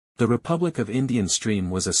The Republic of Indian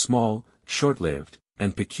Stream was a small, short-lived,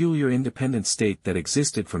 and peculiar independent state that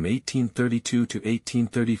existed from 1832 to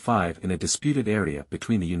 1835 in a disputed area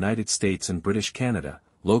between the United States and British Canada,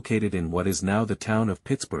 located in what is now the town of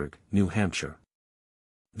Pittsburg, New Hampshire.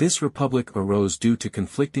 This republic arose due to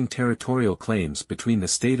conflicting territorial claims between the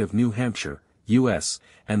state of New Hampshire, U.S.,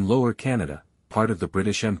 and Lower Canada, part of the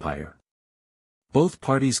British Empire. Both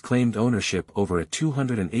parties claimed ownership over a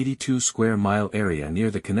 282-square-mile area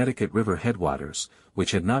near the Connecticut River headwaters,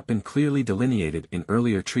 which had not been clearly delineated in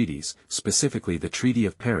earlier treaties, specifically the Treaty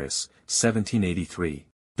of Paris, 1783.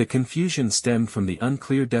 The confusion stemmed from the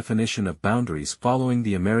unclear definition of boundaries following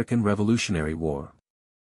the American Revolutionary War.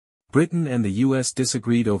 Britain and the U.S.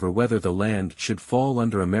 disagreed over whether the land should fall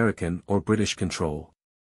under American or British control.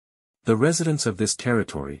 The residents of this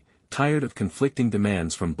territory, tired of conflicting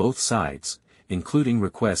demands from both sides, including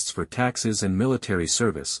requests for taxes and military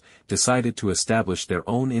service, decided to establish their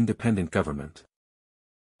own independent government.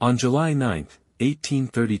 On July 9,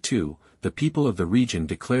 1832, the people of the region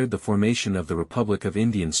declared the formation of the Republic of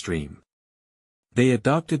Indian Stream. They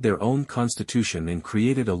adopted their own constitution and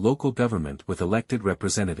created a local government with elected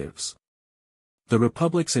representatives. The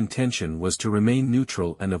Republic's intention was to remain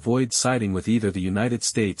neutral and avoid siding with either the United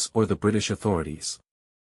States or the British authorities.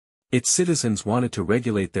 Its citizens wanted to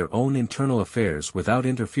regulate their own internal affairs without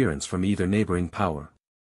interference from either neighboring power.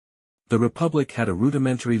 The Republic had a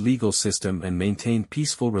rudimentary legal system and maintained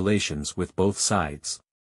peaceful relations with both sides.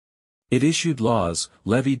 It issued laws,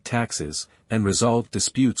 levied taxes, and resolved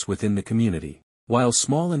disputes within the community. While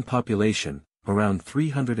small in population, around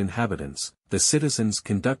 300 inhabitants, the citizens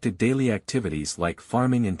conducted daily activities like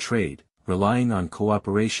farming and trade, relying on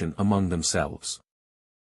cooperation among themselves.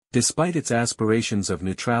 Despite its aspirations of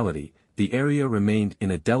neutrality, the area remained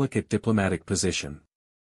in a delicate diplomatic position.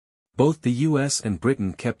 Both the U.S. and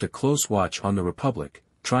Britain kept a close watch on the Republic,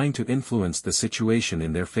 trying to influence the situation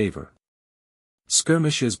in their favor.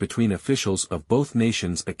 Skirmishes between officials of both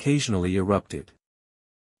nations occasionally erupted.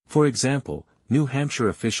 For example, New Hampshire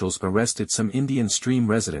officials arrested some Indian Stream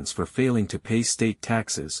residents for failing to pay state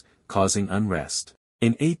taxes, causing unrest.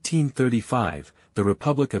 In 1835, the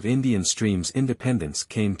Republic of Indian Stream's independence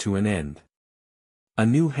came to an end. A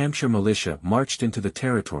New Hampshire militia marched into the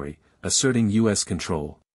territory, asserting U.S.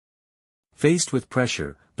 control. Faced with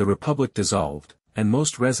pressure, the Republic dissolved, and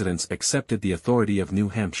most residents accepted the authority of New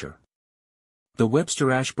Hampshire. The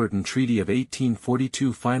Webster-Ashburton Treaty of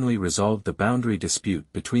 1842 finally resolved the boundary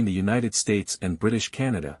dispute between the United States and British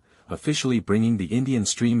Canada, officially bringing the Indian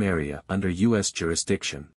Stream area under U.S.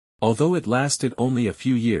 jurisdiction. Although it lasted only a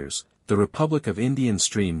few years, the Republic of Indian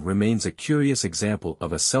Stream remains a curious example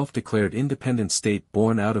of a self-declared independent state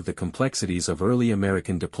born out of the complexities of early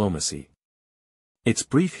American diplomacy. Its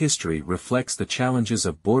brief history reflects the challenges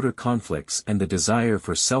of border conflicts and the desire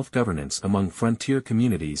for self-governance among frontier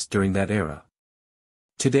communities during that era.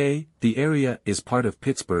 Today, the area is part of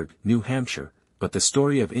Pittsburg, New Hampshire, but the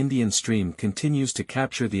story of Indian Stream continues to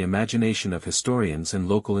capture the imagination of historians and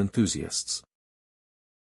local enthusiasts.